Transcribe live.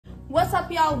What's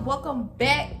up, y'all? Welcome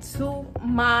back to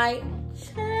my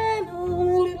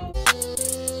channel.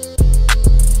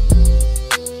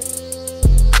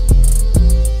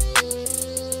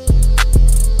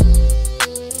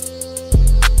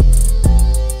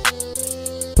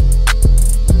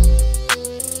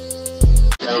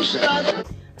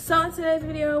 So in today's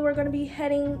video, we're gonna be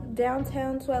heading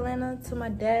downtown to Atlanta to my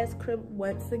dad's crib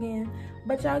once again.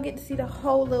 But y'all get to see the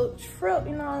whole little trip,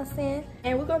 you know what I'm saying?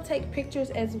 And we're gonna take pictures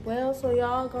as well. So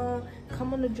y'all gonna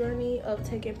come on the journey of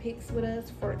taking pics with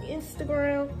us for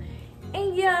Instagram.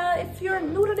 And yeah, if you're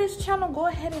new to this channel, go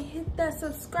ahead and hit that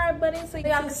subscribe button so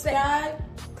y'all can subscribe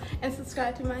and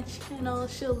subscribe to my channel.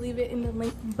 She'll leave it in the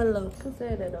link below.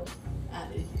 Consider that though.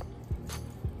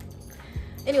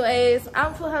 Anyways,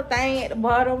 I'm put her thing at the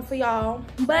bottom for y'all.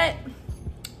 But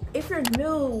if you're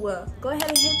new, go ahead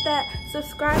and hit that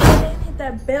subscribe button, hit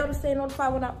that bell to stay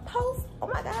notified when I post. Oh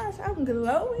my gosh, I'm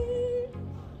glowing.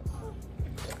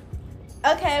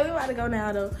 Okay, we about to go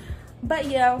now though. But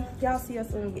yeah, y'all see us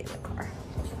when we get in the car.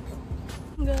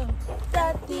 Go.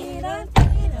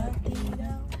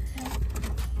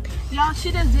 Y'all,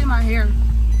 she just did my hair.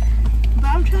 But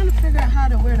I'm trying to figure out how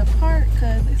to wear the part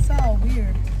because it's all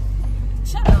weird.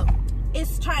 Shut up.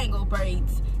 It's triangle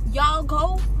braids. Y'all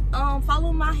go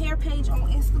follow my hair page on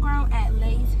Instagram at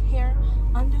layshair__.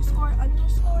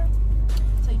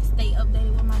 So you can stay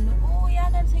updated with my new. Oh,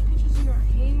 y'all gotta take pictures of your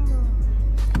hair.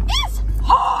 It's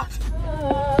hot.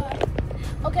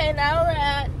 Okay, now we're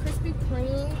at Krispy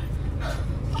Kreme.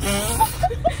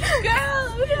 Girl,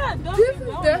 yeah, this is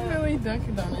definitely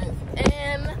Dunkin' Donuts.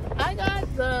 And I got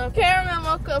the caramel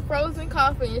mocha frozen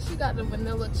coffee, and she got the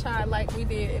vanilla chai like we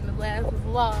did in the last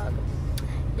vlog.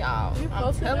 Y'all,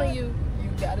 I'm telling you, you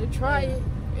gotta try it.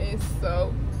 It's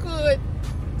so good.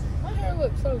 My hair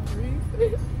looks so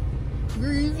greasy.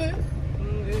 Greasy.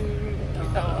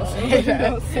 Don't say that.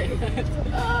 Don't say that.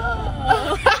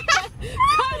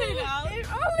 Cut it out. It's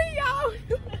only y'all.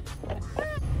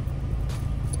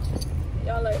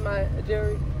 Y'all like my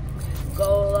jewelry?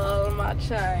 Gold on my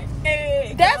chain.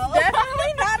 Hey, that's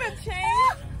definitely not a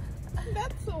chain.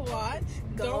 That's a watch.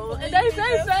 Don't believe they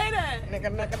say that. Nigga.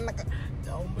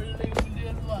 Don't believe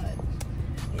this watch.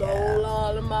 Gold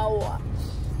all in my watch.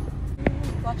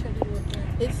 Watch her do it.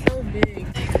 It's so big.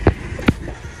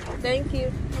 Thank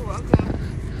you. You're welcome.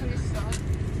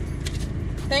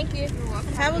 Thank you. You're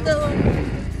welcome. Have a good one.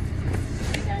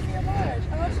 She got me a large.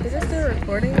 Oh, is this still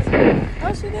recording?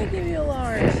 Oh, she did give you a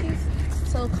large. She's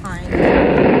so kind.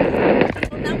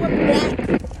 Now we're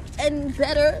back and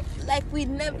better, like we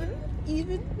never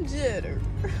even jitter.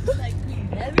 Like we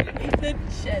never even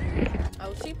cheddar.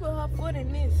 Oh, she put her foot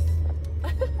in this.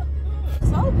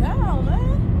 Slow down,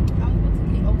 man.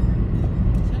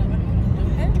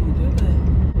 How do you do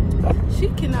that? She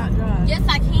cannot drive. Yes,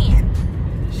 I can.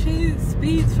 She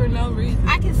speeds for no reason.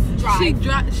 I can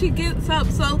drive. She gets up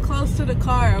so close to the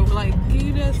car. Like, can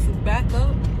you just back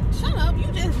up? Shut up, you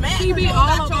just mad. She be all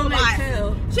up on that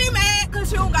tail. She mad because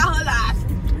she don't got her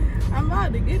license. I'm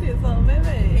about to get it, so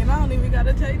baby. And I don't even got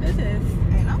to take the test.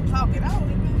 And I'm talking, I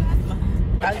don't even got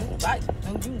to. I do life,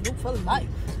 and you do for life.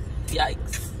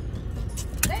 Yikes.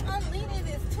 That unleaded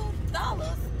is $2.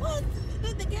 What?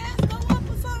 Did the gas go up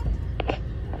or something?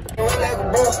 Like a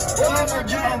boss, like a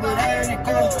boss.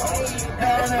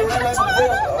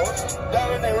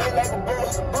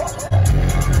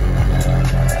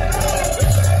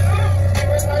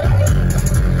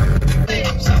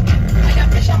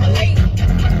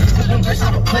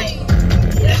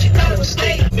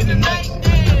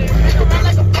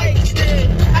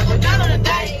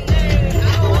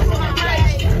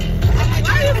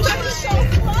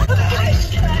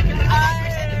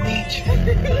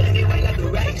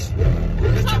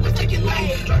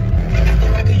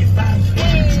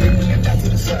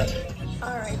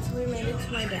 Alright, so we made it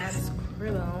to my dad's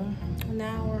crib.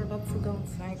 Now we're about to go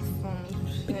take some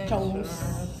pictures.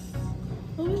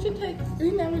 Well, we should take.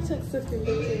 We never took sister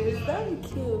pictures. That would be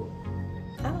cute.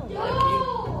 I don't like you.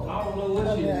 I don't know what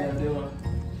she's doing.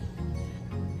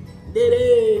 Did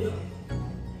it?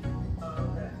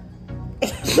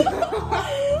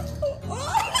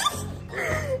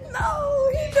 No,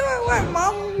 he's doing what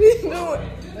mama be doing.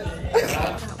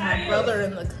 My brother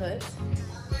in the cut.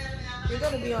 You're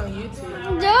gonna be on YouTube.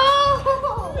 No.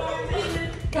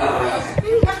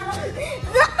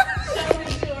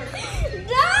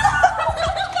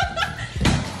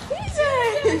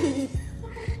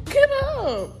 Get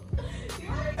up.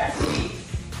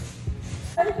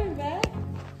 Everything back?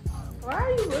 Why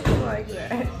are you looking like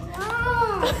that?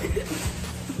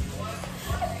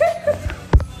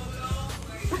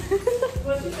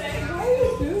 What you saying? Why are you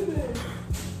doing this?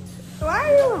 Why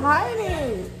are you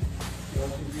hiding?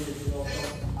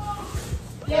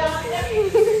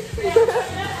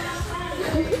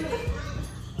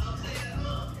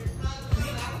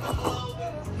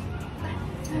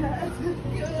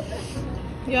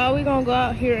 Y'all, we gonna go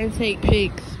out here and take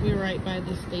pics. We're right by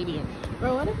the stadium.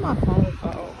 Bro, what if my phone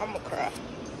falls? I'm gonna cry.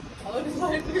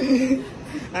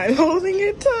 I'm holding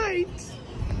it tight.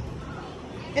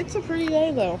 It's a pretty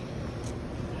day though.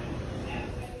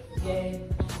 Yay.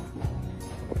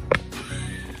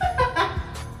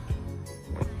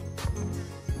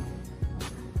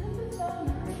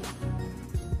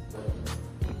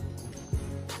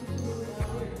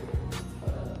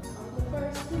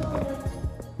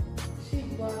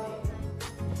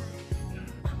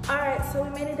 Alright, so we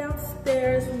made it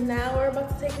downstairs. Now we're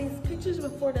about to take these pictures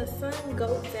before the sun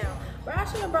goes down. Bro, I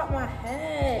should have brought my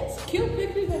hat. Cute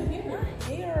pictures in here. My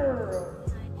hair.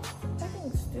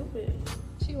 Fucking stupid.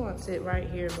 She wants it right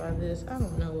here by this. I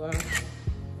don't know why.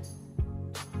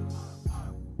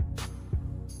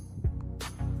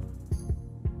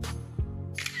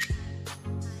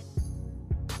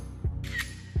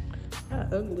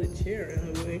 That ugly chair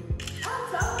in the way.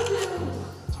 I told you.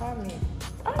 Try me.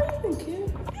 I don't even care.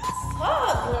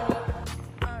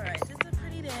 Alright, just a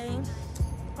pretty day.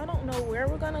 I don't know where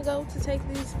we're gonna go to take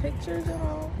these pictures and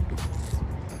all.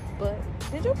 But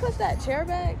did you push that chair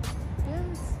back?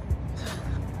 Yes.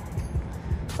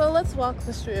 So let's walk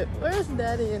the strip. Where's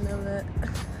Daddy and them at?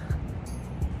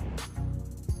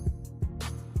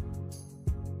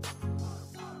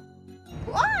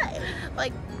 Why?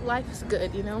 Like, life is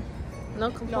good, you know?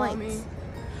 No complaints. No, I mean,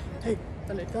 hey.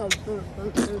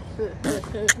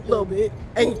 Little bit.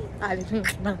 Hey, I didn't.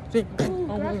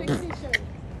 Graphic t-shirt.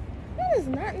 That is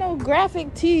not no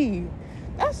graphic tee.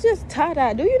 That's just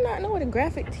tie-dye. Do you not know what a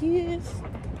graphic tee is?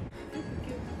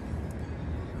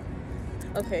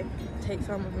 Okay, take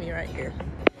some of me right here.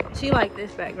 She like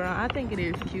this background. I think it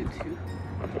is cute too.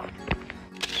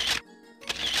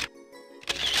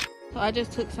 So I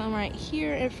just took some right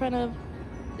here in front of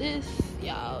this.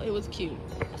 Y'all, it was cute.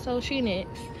 So she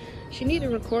next. She need to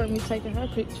record me taking her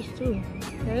pictures too.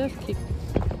 Yeah, that's cute.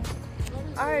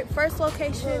 Alright, first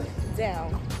location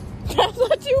down. That's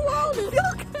what you wanted.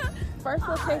 First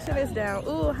location is down.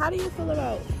 Ooh, how do you feel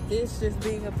about this just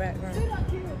being a background? Sit up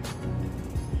here.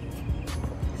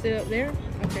 Sit up there?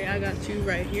 Okay, I got you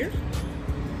right here.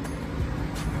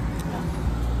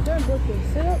 They're Brooklyn.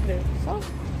 Sit up there. So.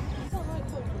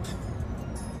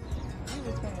 You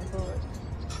was coming forward.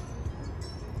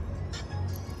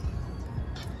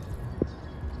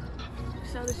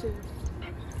 Show the shoes.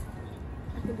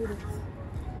 I can do this.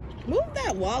 Move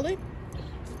that wallet.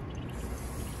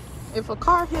 If a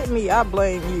car hit me, I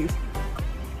blame you.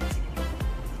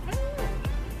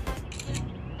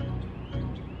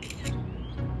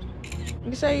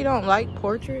 You say you don't like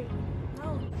portrait?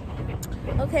 No.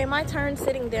 Okay, my turn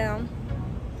sitting down.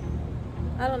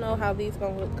 I don't know how these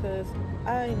gonna look because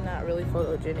I'm not really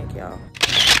photogenic, y'all.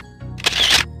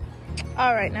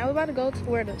 Alright, now we're about to go to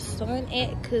where the sun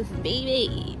at, cause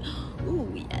baby. Ooh,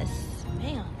 yes,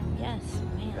 ma'am. Yes,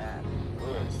 ma'am.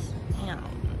 Yes, ma'am.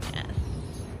 Yes.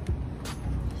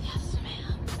 Yes,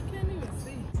 ma'am. I can't even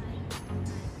see.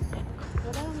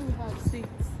 But I don't even have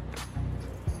seats.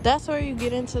 That's where you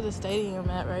get into the stadium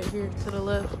at, right here to the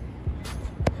left.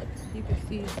 You can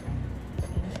see it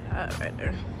right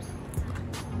there.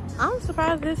 I'm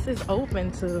surprised this is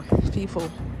open to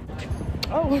people.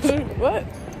 Oh, what?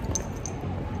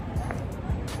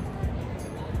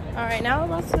 Alright, now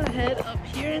we're about to head up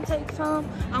here and take some.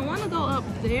 I want to go up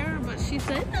there, but she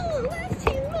said, no, that's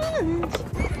too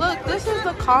much. Look, this is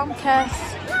the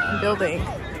Comcast building.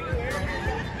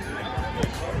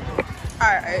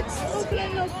 Alright.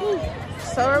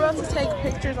 So we're about to take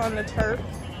pictures on the turf.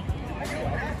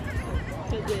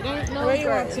 Where do you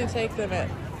want to take them at?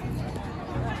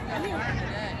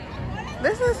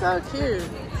 This is so cute.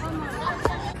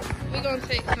 We're going to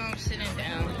take some sitting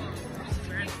down.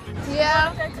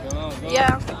 Yeah.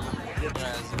 Yeah.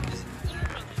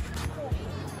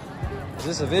 Is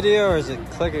this a video or is it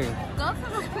clicking? Go for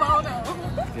the photo.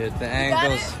 Get the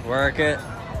angles, work it.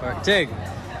 Tig,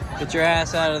 get your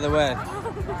ass out of the way.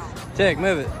 Tig,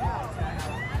 move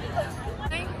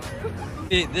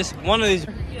it. This one of these.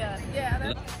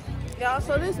 Yeah. Y'all,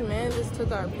 so this man just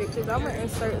took our pictures. I'm gonna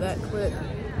insert that clip,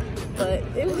 but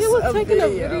it was taking a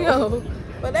video.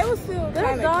 But they was still kind of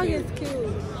cute. That dog is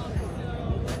cute.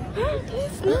 He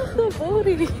sniffed the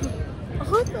booty.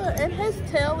 What the? And his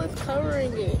tail is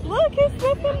covering it. Look, he's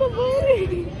sniffing the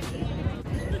booty.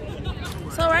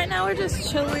 So right now we're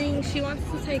just chilling. She wants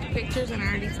to take pictures and I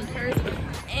already took hers.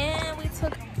 And we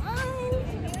took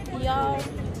mine. Y'all,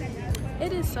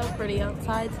 it is so pretty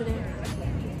outside today.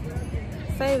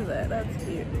 Save that. That's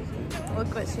cute.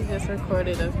 Look what she just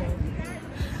recorded of me.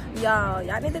 Y'all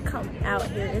need to come out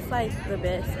here. It's like the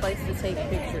best place to take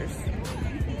pictures.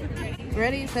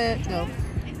 Ready, set, go.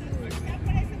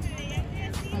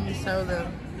 when you serve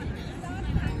them.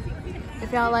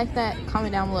 If y'all like that,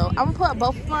 comment down below. I'm gonna put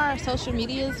both of our social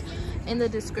medias in the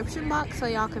description box so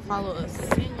y'all can follow us.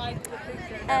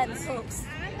 At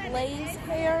Lay's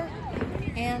Hair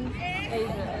and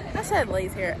Asia. I said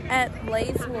Lay's Hair. At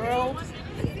Lay's World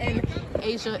and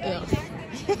Asia F.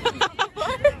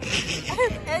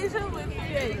 Asia with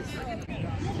PH.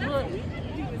 Look.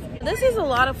 This is a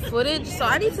lot of footage, so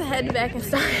I need to head back and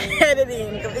start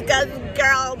editing because,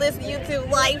 girl, this YouTube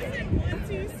life.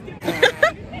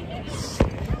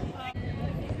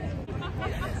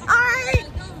 Alright,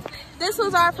 this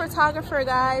was our photographer,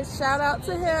 guys. Shout out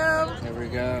to him. There we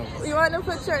go. You want to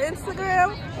put your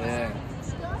Instagram? Yeah.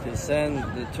 To send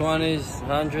the 20s,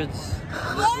 100s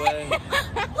this way.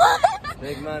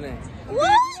 Big money.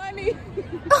 What? Big money.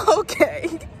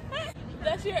 Okay.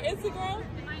 That's your Instagram?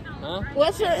 Huh?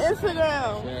 What's your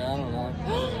Instagram? Sure, I don't know.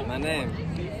 My name.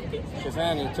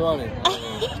 Shafani20.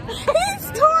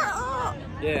 He's tore up.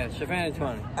 Yeah,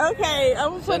 Shafani20. Okay, I'm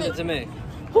gonna Send put it to me.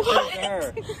 What? Send it to her.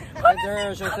 Send it to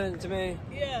her, she'll send it to me.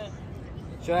 Yeah.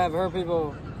 She'll have her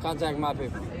people contact my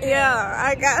people. Yeah,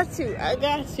 I got you. I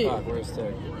got you. Fuck, where's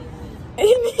Terry? And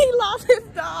he lost his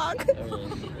dog. There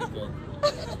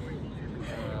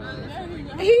he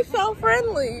is. Good. He's so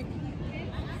friendly.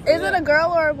 Is it a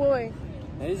girl or a boy?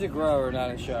 He's a grower, not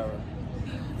a shower.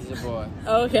 He's a boy.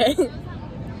 Okay.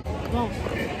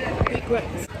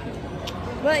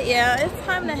 But yeah, it's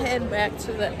time to head back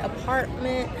to the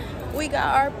apartment. We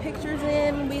got our pictures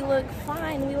in. We look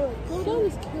fine. We look cute. Oh, that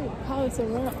was cute. How it's a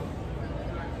ramp.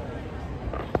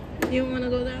 You want to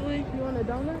go that way? You want a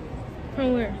donut?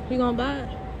 From where? You gonna buy it?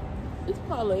 It's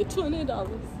probably $20.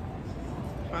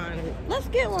 Fine. Let's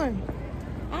get one.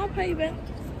 I'll pay you back.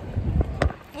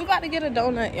 We about to get a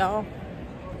donut, y'all.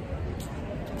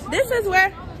 This is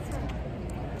where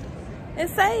it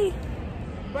say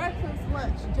Breakfast,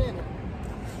 lunch, dinner.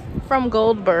 from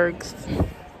Goldberg's.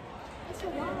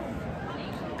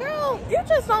 Girl, you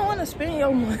just don't want to spend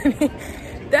your money.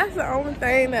 That's the only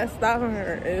thing that's stopping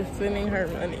her is spending her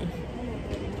money.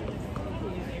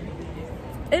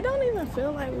 It don't even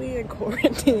feel like we in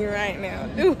quarantine right now,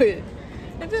 do it?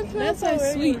 It just feels so That's our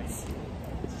weird. sweets.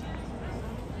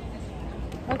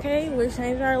 Okay, we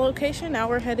changed our location. Now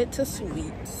we're headed to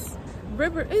Sweets.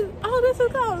 Oh, this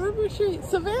is called River Street,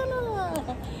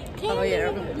 Savannah. Oh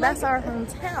yeah, that's our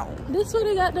hometown. This where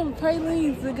they got them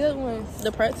pralines, the good ones.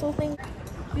 The pretzel thing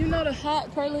You know the hot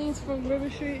pralines from River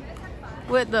Street?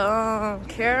 with the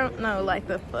caramel. No, like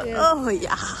the Yeah. Oh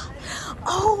yeah.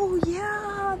 Oh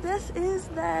yeah, this is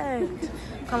that.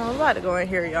 Come on, we're about to go in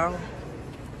here, y'all.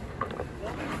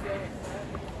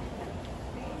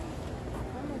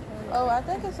 Oh, I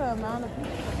think it's the amount of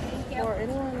people. For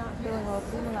anyone not feeling well,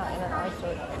 people not in an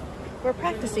isolate. We're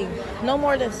practicing. No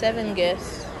more than 7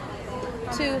 guests.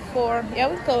 2, 4. Yeah,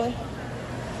 we're going.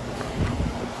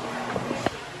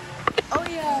 Oh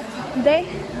yeah. They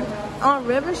on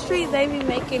River Street. They be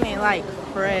making it like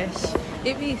fresh.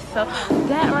 It be so.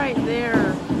 That right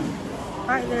there.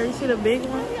 Right there. You see the big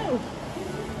one?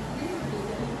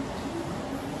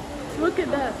 Look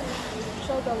at that.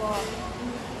 Show the law.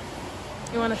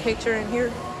 You want a picture in here?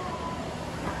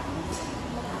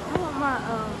 I want my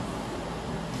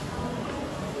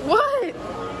What?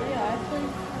 yeah, ice cream.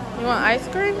 You want ice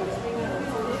cream?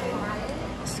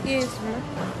 Excuse me.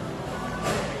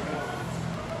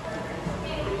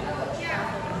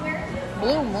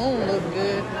 Blue Moon look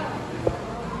good.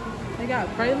 They got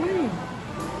praline.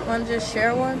 Want to just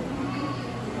share one?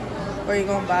 Or you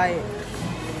gonna buy it?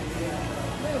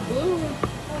 They're blue.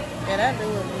 Yeah, that do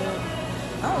look good.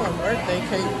 I want birthday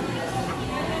cake.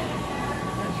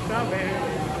 Strawberry.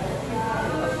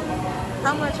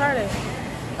 How much are they?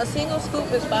 A single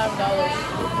scoop is $5.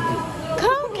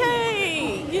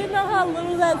 Cupcake! You know how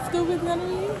little that scoop is gonna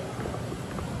be?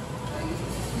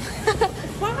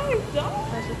 $5.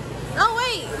 Oh,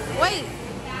 wait.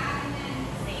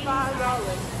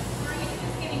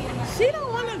 $5. She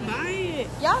don't want to buy it.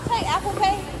 Y'all take Apple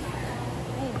Pay?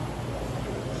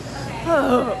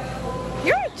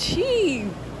 You're cheap.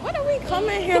 What are we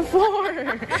coming here for?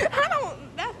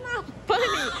 That's not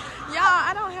funny. Y'all,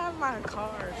 I don't have my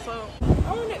card, so. I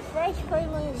wanted fresh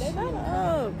praline. They Shut don't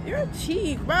up. You're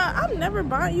cheap, bro. I'm never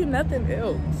buying you nothing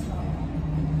else.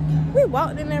 We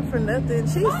walked in there for nothing.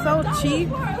 She's so cheap.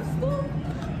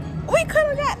 We could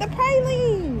have got the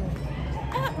praline.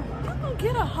 I'm gonna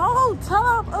get a whole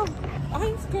tub of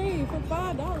ice cream for $5.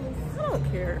 I don't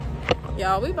care.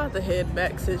 Y'all, we about to head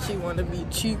back since she want to be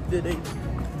cheap today.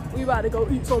 We about to go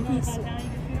eat some pizza.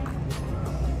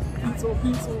 Eat some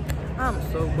pizza. I'm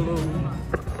so blue.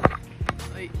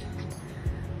 Wait.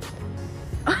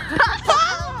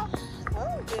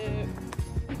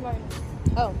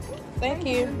 Oh, thank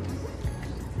you.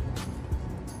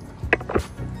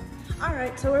 All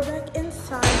right, so we're back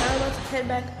inside. Now let's head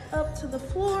back up to the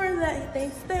floor that they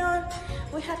stay on.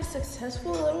 We had a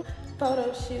successful little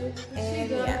photo shoot. And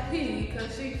she gotta pee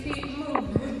because she keep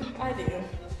moving. I do.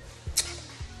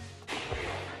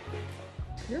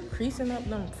 You're creasing up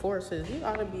them forces. You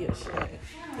ought to be ashamed.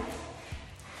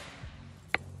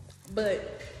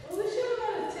 But we should have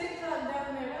got a TikTok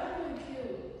down there. That would be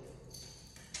cute.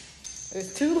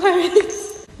 There's 2 legs.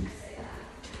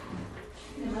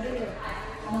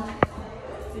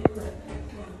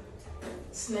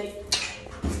 Snake.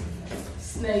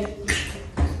 Snake.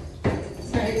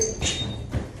 Snake.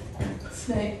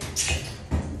 Snake.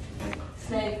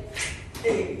 Snake.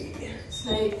 Hey.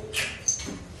 Snake.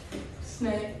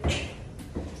 Snake.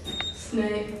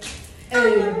 Snake.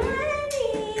 Hey.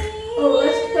 Oh,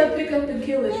 let's pick up and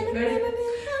kill it. Ready?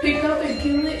 Pick up and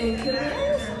kill it and kill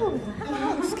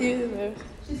it. Excuse me.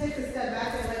 She takes a step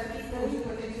back and let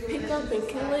people Pick up and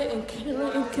kill it and kill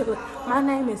it and kill it. My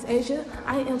name is Asia.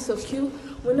 I am so cute.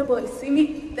 When the boys see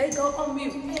me, they go on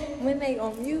mute. When they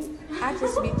on mute, I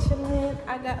just be chilling.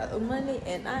 I got money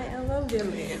and I am a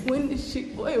villain. When is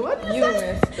she? Wait, what is You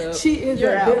messed up. She is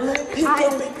You're a out. villain. Pick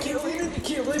up and kill it and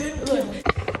kill it. Look.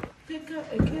 Pick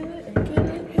up and kill it and kill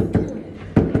it and kill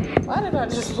it. Why did I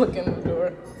just look in the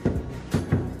door?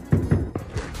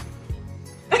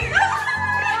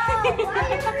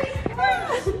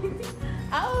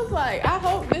 I was like, I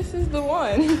hope this is the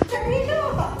one.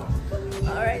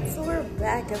 Alright, so we're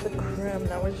back at the crib.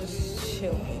 Now we're just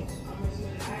chilling.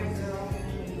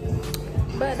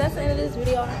 But that's the end of this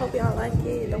video. I hope y'all like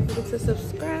it. Don't forget to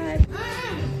subscribe.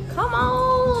 Come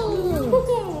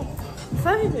on!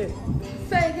 Say it.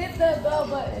 Say hit the bell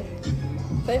button.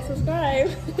 Say subscribe.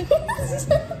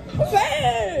 Say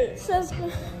it.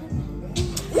 Subscribe.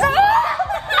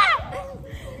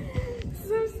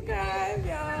 Subscribe,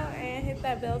 y'all, and hit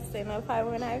that bell to stay notified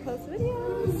when I post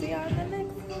videos. See y'all in the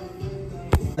next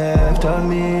one. Left of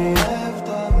me,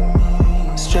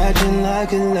 stretching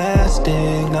like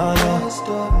elastic, no,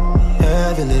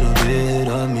 every little bit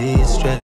of me stretch.